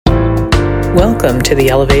Welcome to the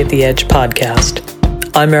Elevate the Edge podcast.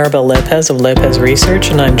 I'm Maribel Lopez of Lopez Research,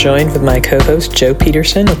 and I'm joined with my co-host Joe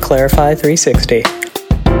Peterson of Clarify 360.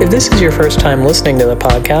 If this is your first time listening to the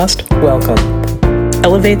podcast, welcome.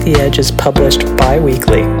 Elevate the Edge is published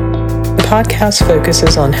bi-weekly. The podcast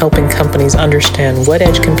focuses on helping companies understand what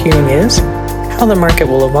edge computing is, how the market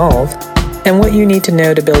will evolve, and what you need to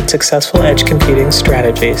know to build successful edge computing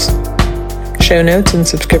strategies. Show notes and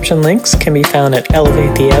subscription links can be found at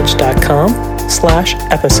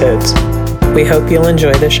elevatetheedge.com/episodes. We hope you'll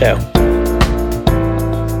enjoy the show.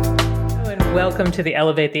 Hello and welcome to the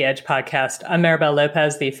Elevate the Edge podcast. I'm Maribel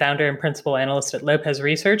Lopez, the founder and principal analyst at Lopez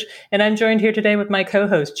Research, and I'm joined here today with my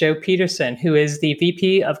co-host, Joe Peterson, who is the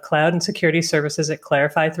VP of Cloud and Security Services at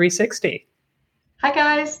Clarify 360. Hi,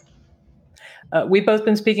 guys. We've both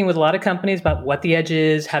been speaking with a lot of companies about what the edge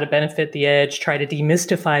is, how to benefit the edge, try to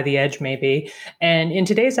demystify the edge maybe. And in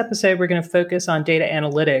today's episode, we're going to focus on data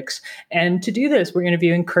analytics. And to do this, we're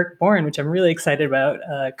interviewing Kirk Borne, which I'm really excited about.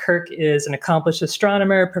 Kirk is an accomplished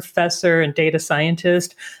astronomer, professor, and data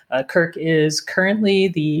scientist. Kirk is currently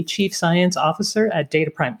the Chief Science Officer at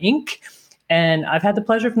DataPrime Inc. And I've had the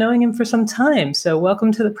pleasure of knowing him for some time. So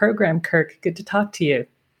welcome to the program, Kirk. Good to talk to you.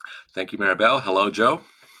 Thank you, Maribel. Hello, Joe.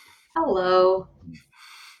 Hello.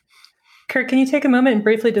 Kirk, can you take a moment and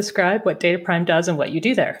briefly describe what DataPrime does and what you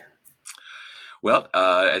do there? Well,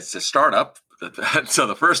 it's a startup. So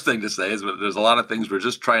the first thing to say is there's a lot of things we're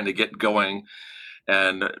just trying to get going.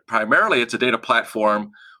 And primarily, it's a data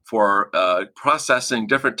platform for processing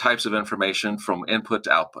different types of information from input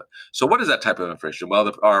to output. So what is that type of information?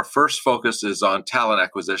 Well, our first focus is on talent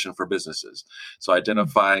acquisition for businesses. So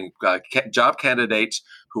identifying job candidates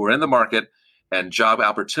who are in the market and job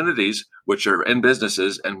opportunities, which are in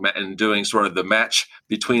businesses, and doing sort of the match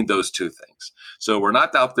between those two things. So we're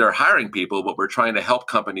not out there hiring people, but we're trying to help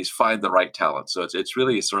companies find the right talent. So it's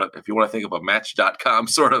really sort of, if you want to think of a Match.com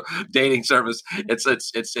sort of dating service,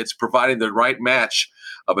 it's providing the right match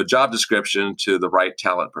of a job description to the right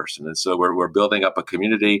talent person. And so we're building up a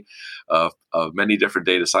community of many different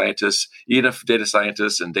data scientists, data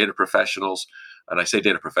scientists and data professionals. And I say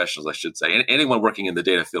data professionals, I should say. Anyone working in the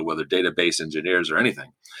data field, whether database engineers or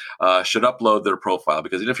anything, should upload their profile,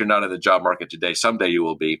 because even if you're not in the job market today, someday you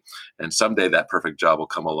will be, and someday that perfect job will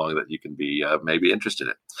come along that you can be maybe interested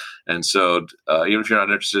in. And so even if you're not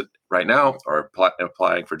interested right now or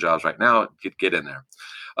applying for jobs right now, get in there.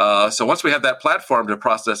 So once we have that platform to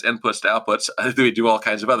process inputs to outputs, we do all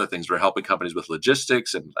kinds of other things. We're helping companies with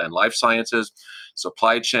logistics and life sciences,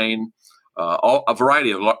 supply chain, a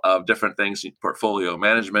variety of different things, portfolio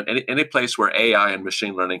management, any place where AI and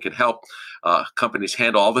machine learning can help companies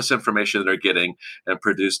handle all this information they're getting and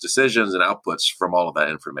produce decisions and outputs from all of that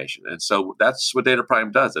information. And so that's what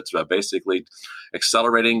DataPrime does. It's basically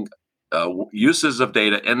accelerating uses of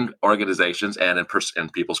data in organizations and in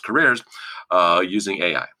people's careers using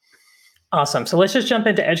AI. Awesome. So let's just jump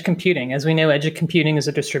into edge computing. As we know, edge computing is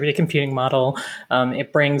a distributed computing model.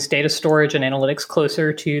 It brings data storage and analytics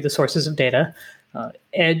closer to the sources of data.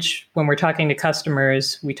 Edge, when we're talking to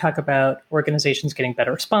customers, we talk about organizations getting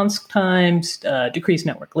better response times, decreased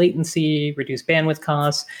network latency, reduced bandwidth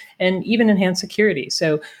costs, and even enhanced security.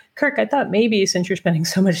 So Kirk, I thought maybe since you're spending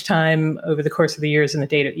so much time over the course of the years in the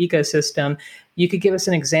data ecosystem, you could give us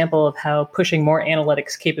an example of how pushing more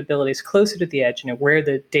analytics capabilities closer to the edge, where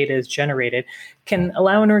the data is generated, can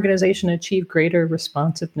allow an organization to achieve greater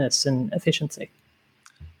responsiveness and efficiency.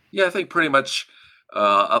 Yeah, I think pretty much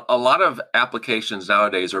a lot of applications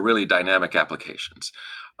nowadays are really dynamic applications.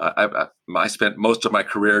 I spent most of my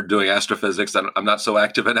career doing astrophysics. I'm not so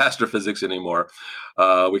active in astrophysics anymore.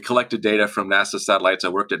 We collected data from NASA satellites. I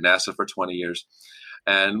worked at NASA for 20 years.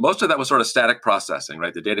 And most of that was sort of static processing,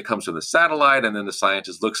 right? The data comes from the satellite, and then the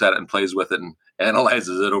scientist looks at it and plays with it and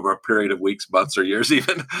analyzes it over a period of weeks, months, or years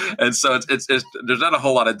even. And so it's there's not a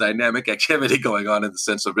whole lot of dynamic activity going on in the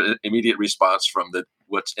sense of immediate response from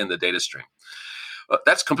what's in the data stream.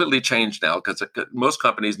 That's completely changed now, because most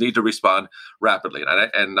companies need to respond rapidly.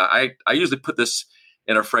 And I usually put this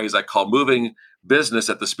in a phrase I call moving business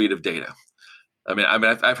at the speed of data. I mean,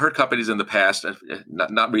 I've heard companies in the past,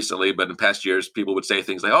 not recently, but in past years, people would say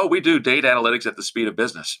things like, "Oh, we do data analytics at the speed of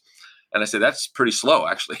business." And I say that's pretty slow,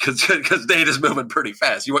 actually, because data is moving pretty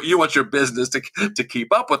fast. You want your business to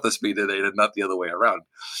keep up with the speed of data, not the other way around.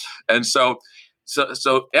 And so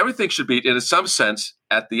everything should be, in some sense,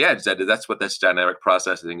 at the edge. That's what this dynamic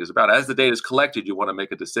processing is about. As the data is collected, you want to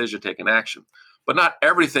make a decision, take an action. But not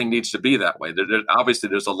everything needs to be that way. Obviously,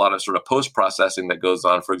 there's a lot of sort of post-processing that goes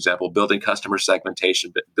on. For example, building customer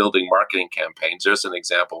segmentation, building marketing campaigns. There's an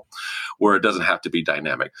example where it doesn't have to be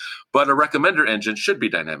dynamic. But a recommender engine should be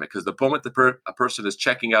dynamic, because the moment a person is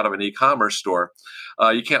checking out of an e-commerce store,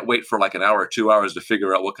 you can't wait for like an hour or 2 hours to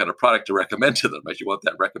figure out what kind of product to recommend to them. Right? You want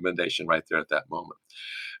that recommendation right there at that moment.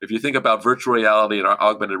 If you think about virtual reality and our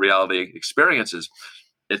augmented reality experiences,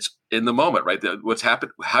 it's in the moment, right? What's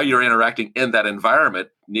happened, how you're interacting in that environment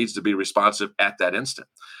needs to be responsive at that instant.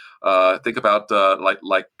 Think about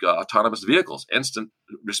autonomous vehicles, instant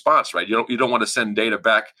response, right? You don't want to send data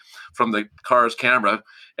back from the car's camera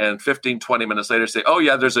and 15, 20 minutes later say, oh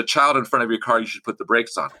yeah, there's a child in front of your car, you should put the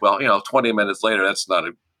brakes on. Well, 20 minutes later,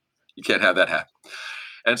 you can't have that happen.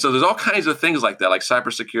 And so there's all kinds of things like that, like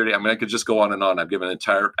cybersecurity. I mean, I could just go on and on. I've given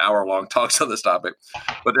entire hour-long talks on this topic.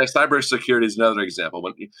 But cybersecurity is another example.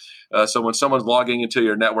 When someone's logging into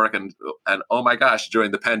your network and oh my gosh,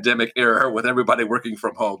 during the pandemic era with everybody working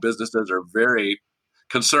from home, businesses are very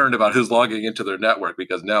concerned about who's logging into their network,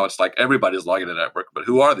 because now it's like everybody's logging into the network. But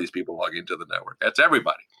who are these people logging into the network? That's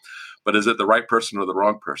everybody. But is it the right person or the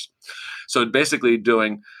wrong person? So basically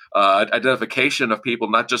doing identification of people,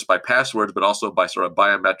 not just by passwords, but also by sort of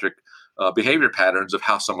biometric behavior patterns of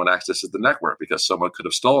how someone accesses the network, because someone could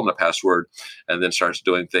have stolen the password and then starts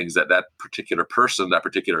doing things that particular person, that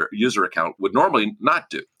particular user account would normally not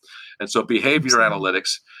do. And so behavior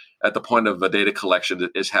analytics at the point of data collection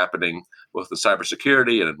is happening both in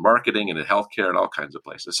cybersecurity and in marketing and in healthcare and all kinds of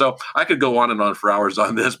places. So I could go on and on for hours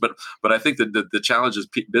on this, but I think that the challenge is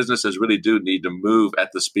businesses really do need to move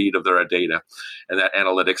at the speed of their data, and that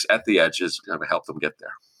analytics at the edge is going to help them get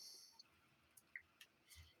there.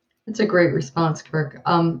 That's a great response, Kirk.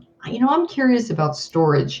 I'm curious about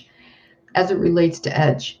storage as it relates to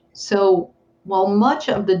edge. So while much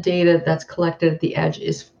of the data that's collected at the edge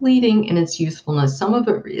is fleeting in its usefulness, some of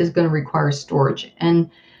it is going to require storage.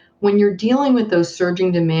 And when you're dealing with those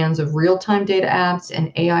surging demands of real-time data apps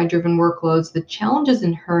and AI-driven workloads, the challenges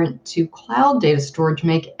inherent to cloud data storage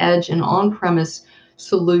make edge and on-premise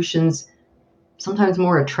solutions sometimes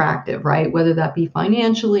more attractive, right? Whether that be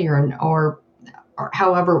financially or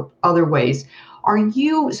however other ways. So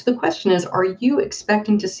the question is, are you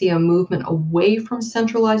expecting to see a movement away from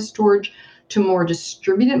centralized storage to a more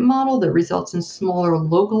distributed model that results in smaller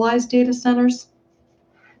localized data centers?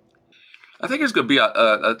 I think it's going to be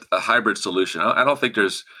a hybrid solution. I don't think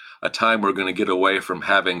there's a time we're going to get away from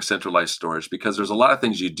having centralized storage, because there's a lot of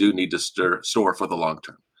things you do need to store for the long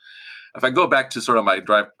term. If I go back to sort of my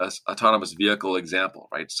autonomous vehicle example,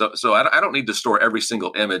 right? So I don't need to store every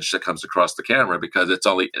single image that comes across the camera, because it's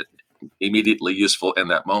only immediately useful in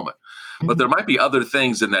that moment. But there might be other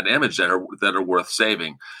things in that image that are worth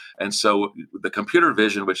saving. And so the computer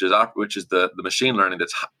vision, which is the machine learning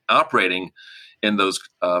that's operating in those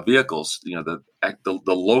vehicles, the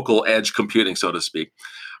local edge computing, so to speak,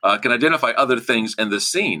 can identify other things in the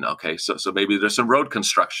scene. Okay, so maybe there's some road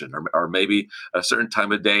construction, or maybe at a certain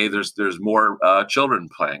time of day there's more children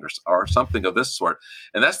playing, or something of this sort.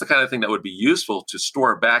 And that's the kind of thing that would be useful to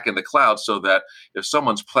store back in the cloud, so that if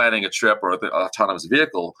someone's planning a trip, or the autonomous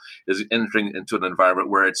vehicle is entering into an environment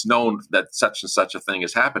where it's known that such and such a thing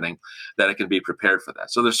is happening, that it can be prepared for that.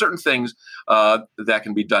 So there's certain things that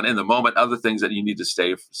can be done in the moment, other things that you need to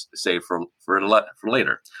save for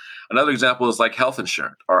later. Another example is like health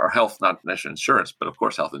insurance, or health, not necessarily insurance, but of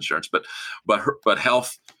course health insurance, but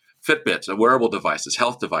health Fitbits and wearable devices,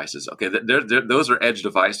 health devices. Okay, those are edge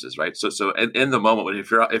devices, right? So in the moment,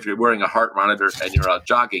 if you're wearing a heart monitor and you're out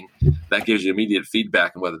jogging, that gives you immediate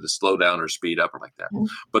feedback on whether to slow down or speed up or like that.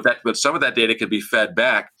 But some of that data can be fed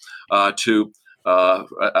back to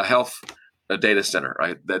a health data center,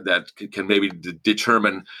 right? That can maybe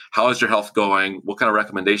determine how is your health going, what kind of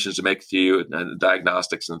recommendations to make to you, and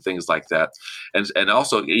diagnostics and things like that. And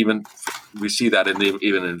also even we see that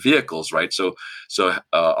even in vehicles, right? So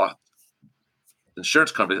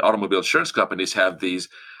insurance companies, automobile insurance companies have these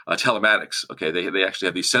telematics. Okay, they actually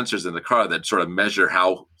have these sensors in the car that sort of measure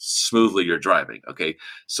how smoothly you're driving. Okay,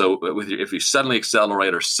 so if you suddenly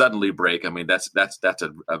accelerate or suddenly brake, I mean that's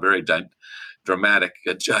a very dramatic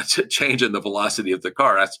change in the velocity of the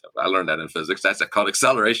car. I learned that in physics. That's called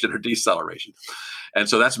acceleration or deceleration. And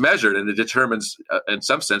so that's measured, and it determines, in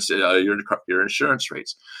some sense, your insurance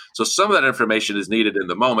rates. So some of that information is needed in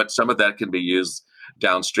the moment. Some of that can be used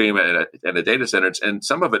downstream at a data center, and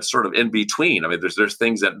some of it's sort of in between. I mean, there's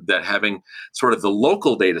things that having sort of the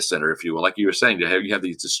local data center, if you will, like you were saying, you have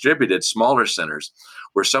these distributed smaller centers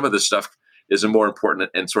where some of this stuff is more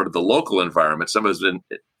important in sort of the local environment. Some of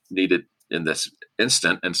it's needed in this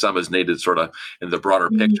instant, and some is needed sort of in the broader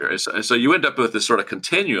picture. So you end up with this sort of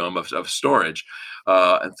continuum of storage,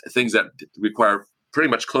 and things that require pretty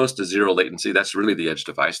much close to zero latency. That's really the edge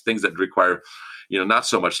device. Things that require, not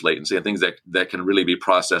so much latency, and things that can really be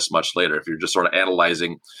processed much later. If you're just sort of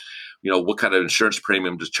analyzing, what kind of insurance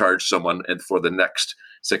premium to charge someone and for the next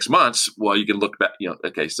 6 months, well, you can look back,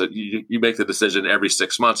 okay, so you make the decision every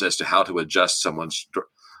 6 months as to how to adjust someone's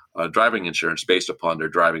driving insurance based upon their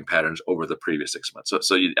driving patterns over the previous 6 months.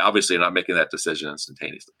 So you obviously are not making that decision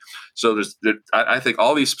instantaneously. So I think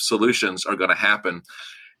all these solutions are going to happen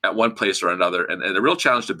at one place or another. And the real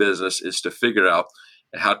challenge to business is to figure out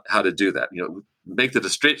how to do that. Make the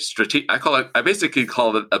strategic. I basically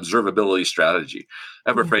call it observability strategy. I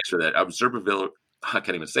have a phrase for that. Observability. I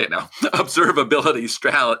can't even say it now. Observability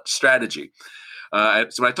strategy.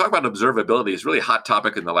 So when I talk about observability, it's really a hot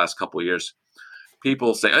topic in the last couple of years.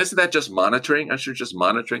 People say, isn't that just monitoring? Aren't you just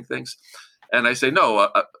monitoring things? And I say,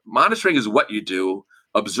 no, monitoring is what you do.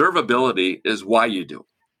 Observability is why you do.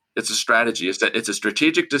 It's a strategy. It's a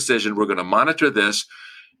strategic decision. We're going to monitor this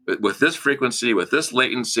with this frequency, with this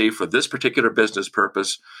latency, for this particular business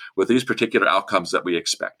purpose, with these particular outcomes that we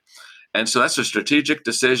expect. And so that's a strategic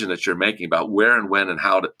decision that you're making about where and when and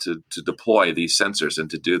how to deploy these sensors and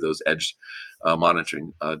to do those edge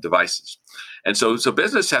monitoring devices. And so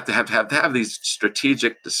business have to have these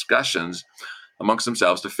strategic discussions amongst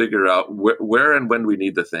themselves to figure out where and when we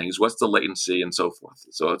need the things, what's the latency, and so forth.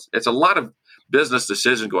 So it's a lot of business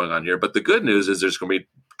decision going on here. But the good news is there's going to be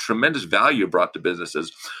tremendous value brought to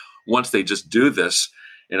businesses once they just do this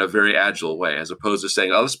in a very agile way, as opposed to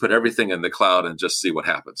saying, "Oh, let's put everything in the cloud and just see what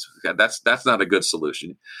happens." Okay, that's not a good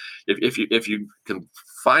solution. If you can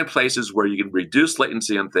find places where you can reduce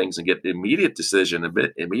latency on things and get immediate decision,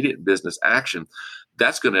 immediate business action,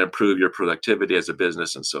 that's going to improve your productivity as a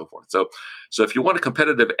business and so forth. So if you want a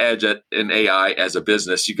competitive edge in AI as a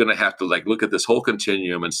business, you're going to have to look at this whole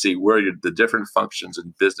continuum and see where the different functions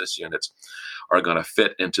and business units are going to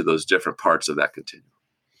fit into those different parts of that continuum.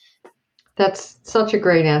 That's such a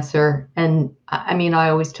great answer. And I mean, I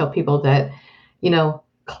always tell people that,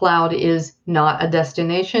 cloud is not a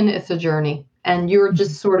destination, it's a journey. And you're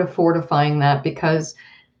just sort of fortifying that because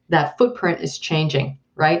that footprint is changing,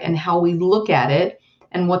 right? And how we look at it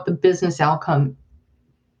and what the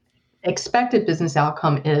expected business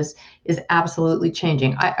outcome is absolutely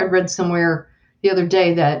changing. I read somewhere the other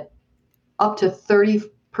day that up to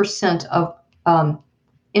 30% of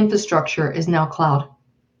infrastructure is now cloud.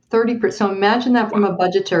 30%. So imagine that from a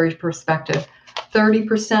budgetary perspective.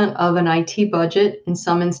 30% of an IT budget in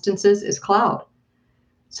some instances is cloud.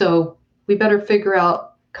 So we better figure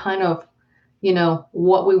out kind of,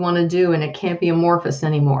 what we want to do, and it can't be amorphous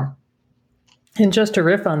anymore. And just to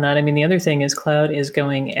riff on that, I mean, the other thing is cloud is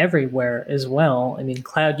going everywhere as well. I mean,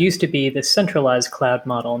 cloud used to be the centralized cloud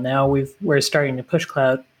model. Now we're starting to push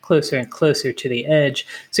cloud closer and closer to the edge.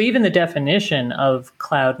 So even the definition of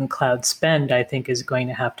cloud and cloud spend, I think, is going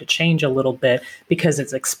to have to change a little bit because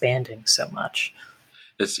it's expanding so much.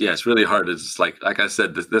 It's really hard. It's like I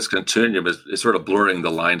said, this continuum is sort of blurring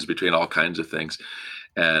the lines between all kinds of things.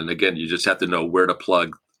 And again, you just have to know where to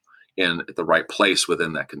plug in at the right place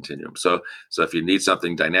within that continuum. So if you need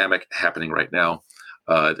something dynamic happening right now,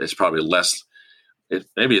 it's probably less.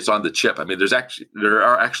 Maybe it's on the chip. I mean, there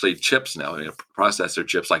are actually chips now, processor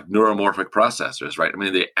chips like neuromorphic processors, right? I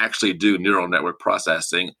mean, they actually do neural network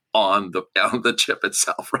processing on the chip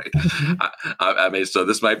itself, right? I mean, so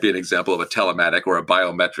this might be an example of a telematic or a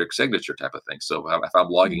biometric signature type of thing. So if I'm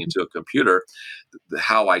logging into a computer,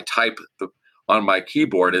 how I type on my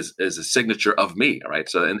keyboard is a signature of me, right?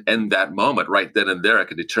 So in that moment, right then and there, I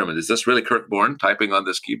can determine, is this really Kirk Borne typing on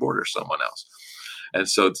this keyboard or someone else? And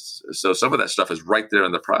so some of that stuff is right there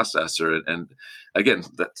in the processor. And again,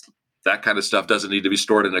 that kind of stuff doesn't need to be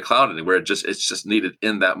stored in the cloud anywhere. It's just needed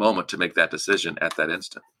in that moment to make that decision at that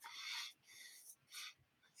instant.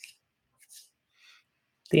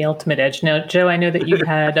 The ultimate edge. Now, Joe, I know that you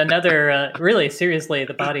had another, really seriously,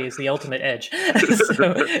 the body is the ultimate edge.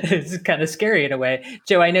 So it's kind of scary in a way.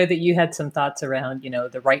 Joe, I know that you had some thoughts around,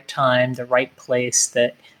 the right time, the right place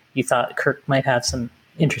that you thought Kirk might have some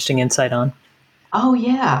interesting insight on. Oh,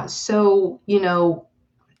 yeah. So,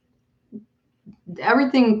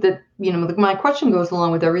 everything that, my question goes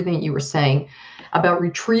along with everything you were saying about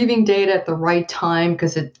retrieving data at the right time,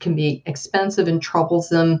 because it can be expensive and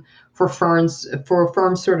troublesome for firms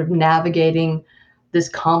sort of navigating this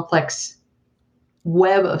complex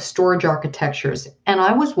web of storage architectures. And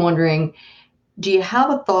I was wondering, do you have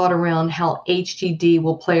a thought around how HDD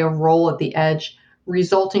will play a role at the edge,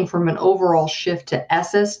 resulting from an overall shift to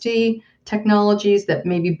SSD technologies that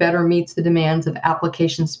maybe better meets the demands of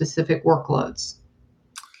application-specific workloads?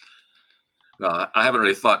 I haven't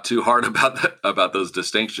really thought too hard about those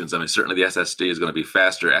distinctions. I mean, certainly the SSD is going to be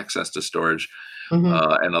faster access to storage,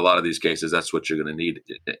 and a lot of these cases, that's what you're going to need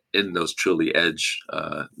in those truly edge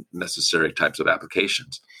necessary types of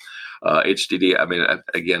applications. HDD, I mean,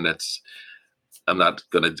 again, I'm not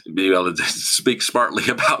going to be able to speak smartly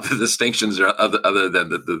about the distinctions other than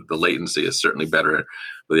the latency is certainly better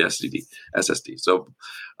for the SSD. So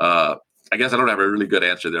I guess I don't have a really good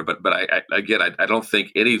answer there, but I don't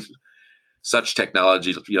think any such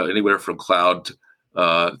technology, anywhere from cloud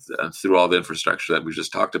through all the infrastructure that we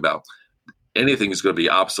just talked about, anything is going to be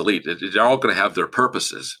obsolete. They're all going to have their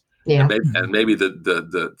purposes. Yeah. And maybe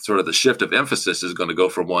the sort of the shift of emphasis is going to go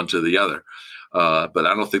from one to the other. But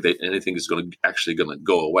I don't think that anything is going to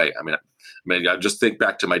go away. I mean, I just think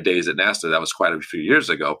back to my days at NASA. That was quite a few years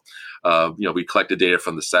ago. We collected data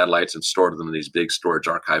from the satellites and stored them in these big storage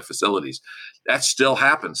archive facilities. That still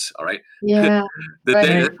happens. All right. Yeah.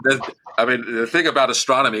 The thing about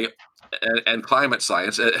astronomy and climate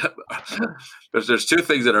science, there's two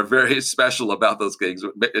things that are very special about those things.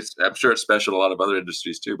 I'm sure it's special in a lot of other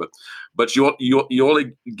industries too, but you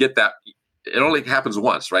only get that. It only happens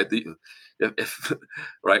once, right? If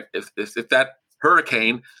that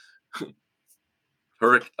hurricane,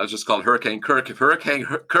 I just called Hurricane Kirk. If Hurricane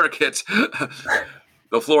Kirk hits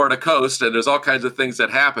the Florida coast, and there's all kinds of things that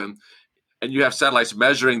happen, and you have satellites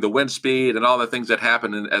measuring the wind speed and all the things that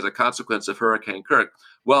happen as a consequence of Hurricane Kirk.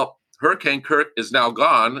 Well, Hurricane Kirk is now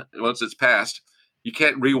gone. Once it's passed, you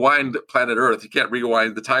can't rewind planet Earth. You can't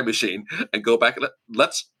rewind the time machine and go back.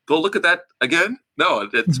 Let's go look at that again. No,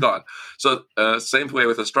 it's gone. So same way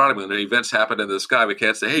with astronomy. When the events happen in the sky, we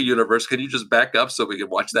can't say, hey, universe, can you just back up so we can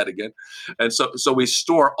watch that again? And so we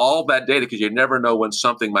store all that data because you never know when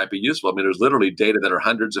something might be useful. I mean, there's literally data that are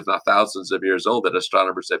hundreds, if not thousands of years old that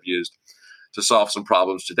astronomers have used to solve some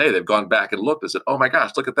problems today. They've gone back and looked and said, oh my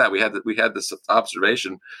gosh, look at that. We had this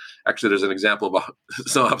observation. Actually, there's an example of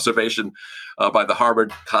some observation by the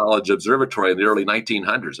Harvard College Observatory in the early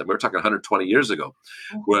 1900s. And we're talking 120 years ago,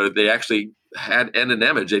 where they actually had in an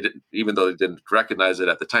image, even though they didn't recognize it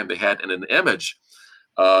at the time, they had in an image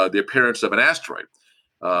the appearance of an asteroid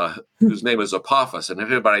whose name is Apophis. And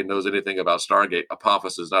if anybody knows anything about Stargate,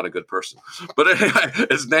 Apophis is not a good person. But anyway,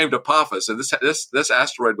 it's named Apophis. And this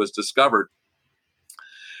asteroid was discovered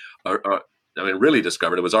really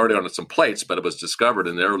discovered. It was already on some plates, but it was discovered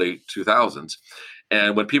in the early 2000s.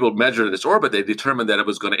 And when people measured its orbit, they determined that it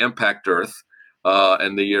was going to impact Earth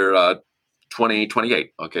in the year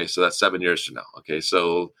 2028. Okay, so that's 7 years from now. Okay,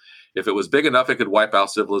 so if it was big enough, it could wipe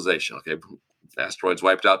out civilization. Okay, asteroids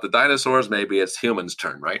wiped out the dinosaurs. Maybe it's humans'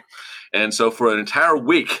 turn, right? And so for an entire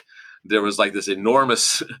week, there was like this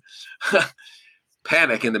enormous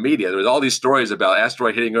panic in the media. There was all these stories about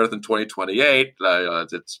asteroid hitting Earth in 2028.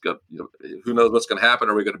 Who knows what's going to happen?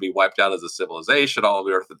 Are we going to be wiped out as a civilization? All of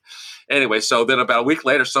the Earth. Anyway, so then about a week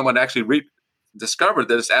later, someone actually discovered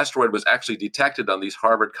that this asteroid was actually detected on these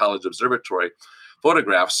Harvard College Observatory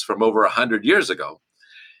photographs from over 100 years ago.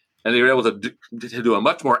 And they were able to do a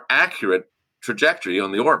much more accurate trajectory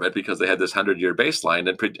on the orbit because they had this 100-year baseline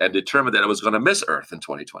and determined that it was going to miss Earth in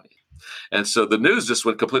 2020. And so the news just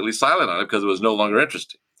went completely silent on it because it was no longer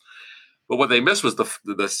interesting. But what they missed was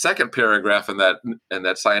the second paragraph in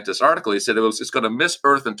that scientist article. He said it's going to miss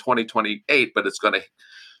Earth in 2028, but it's going to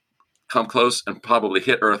come close and probably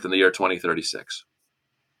hit Earth in the year 2036.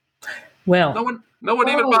 Well, no one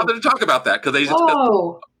even bothered to talk about that because they just.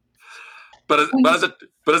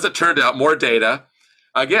 But as it turned out, more data.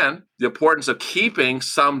 Again, the importance of keeping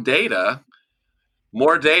some data.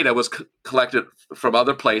 More data was collected from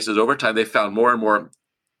other places over time. They found more and more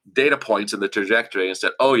data points in the trajectory and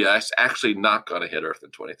said, "Oh yeah, it's actually not going to hit Earth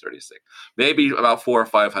in 2036. Maybe about 400 or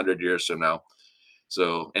 500 years from now."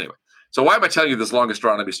 So anyway, so why am I telling you this long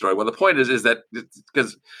astronomy story? Well, the point is that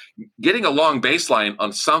because getting a long baseline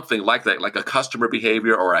on something like that, like a customer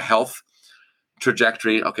behavior or a health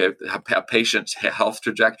trajectory, okay, a patient's health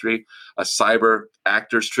trajectory, a cyber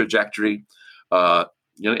actor's trajectory,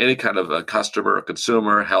 any kind of a customer, a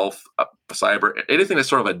consumer, health, cyber, anything that's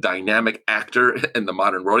sort of a dynamic actor in the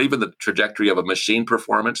modern world, even the trajectory of a machine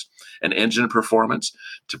performance, an engine performance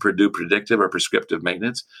to produce predictive or prescriptive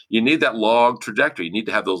maintenance. You need that long trajectory. You need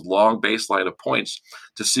to have those long baseline of points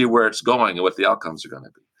to see where it's going and what the outcomes are going to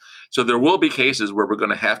be. So there will be cases where we're going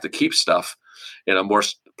to have to keep stuff in a more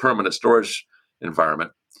permanent storage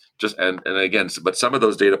environment. But some of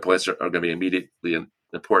those data points are going to be immediately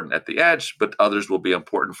important at the edge, but others will be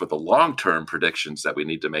important for the long-term predictions that we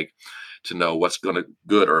need to make to know what's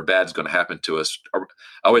good or bad is going to happen to us.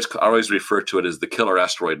 I always refer to it as the killer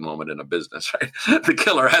asteroid moment in a business, right? The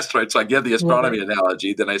killer asteroid. So I give the astronomy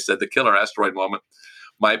analogy. Then I said the killer asteroid moment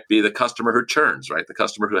might be the customer who churns, right? The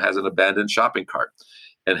customer who has an abandoned shopping cart.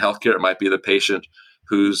 In healthcare, it might be the patient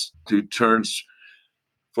who turns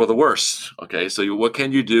for the worse. Okay, so what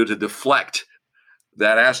can you do to deflect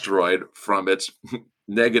that asteroid from its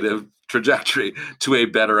negative trajectory to a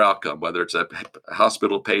better outcome, whether it's a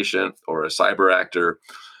hospital patient or a cyber actor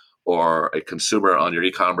or a consumer on your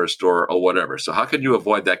e-commerce store or whatever. So how can you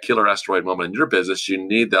avoid that killer asteroid moment in your business? You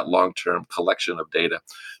need that long-term collection of data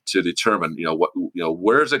to determine,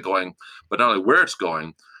 where is it going, but not only where it's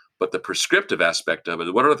going, but the prescriptive aspect of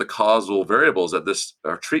it. What are the causal variables that this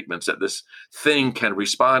or treatments that this thing can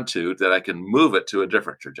respond to that I can move it to a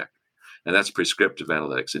different trajectory? And that's prescriptive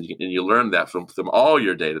analytics. And you learn that from all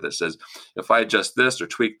your data that says, if I adjust this or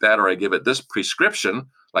tweak that, or I give it this prescription,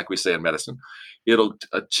 like we say in medicine, it'll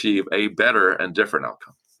achieve a better and different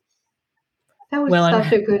outcome. That was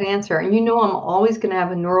such a good answer. And I'm always going to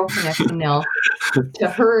have a neural connection now to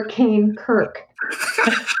Hurricane Kirk.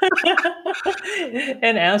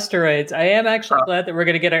 And asteroids. I am actually glad that we're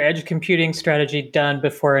going to get our edge computing strategy done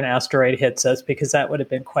before an asteroid hits us, because that would have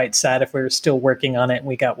been quite sad if we were still working on it and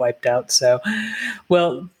we got wiped out. So,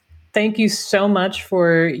 well, thank you so much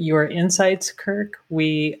for your insights, Kirk.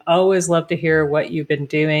 We always love to hear what you've been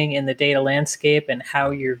doing in the data landscape and how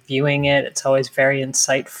you're viewing it. It's always very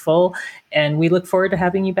insightful. And we look forward to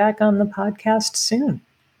having you back on the podcast soon.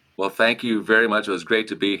 Well, thank you very much. It was great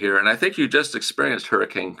to be here. And I think you just experienced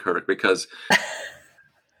Hurricane Kirk, because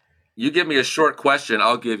you give me a short question,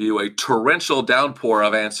 I'll give you a torrential downpour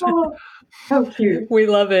of answers. Oh, so cute. We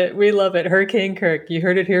love it. We love it. Hurricane Kirk. You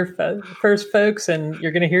heard it here first, folks, and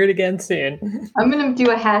you're going to hear it again soon. I'm going to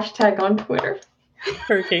do a hashtag on Twitter.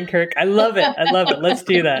 Hurricane Kirk. I love it. I love it. Let's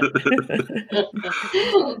do that.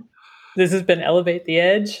 This has been Elevate the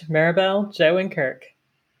Edge. Maribel, Joe, and Kirk.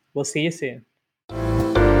 We'll see you soon.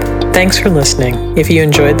 Thanks for listening. If you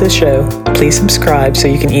enjoyed the show, please subscribe so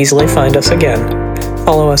you can easily find us again.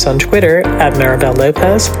 Follow us on Twitter at Maribel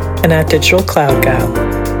Lopez and at Digital Cloud Gal,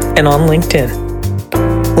 and on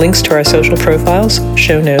LinkedIn. Links to our social profiles,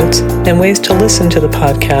 show notes, and ways to listen to the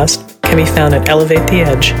podcast can be found at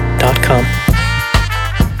elevatetheedge.com.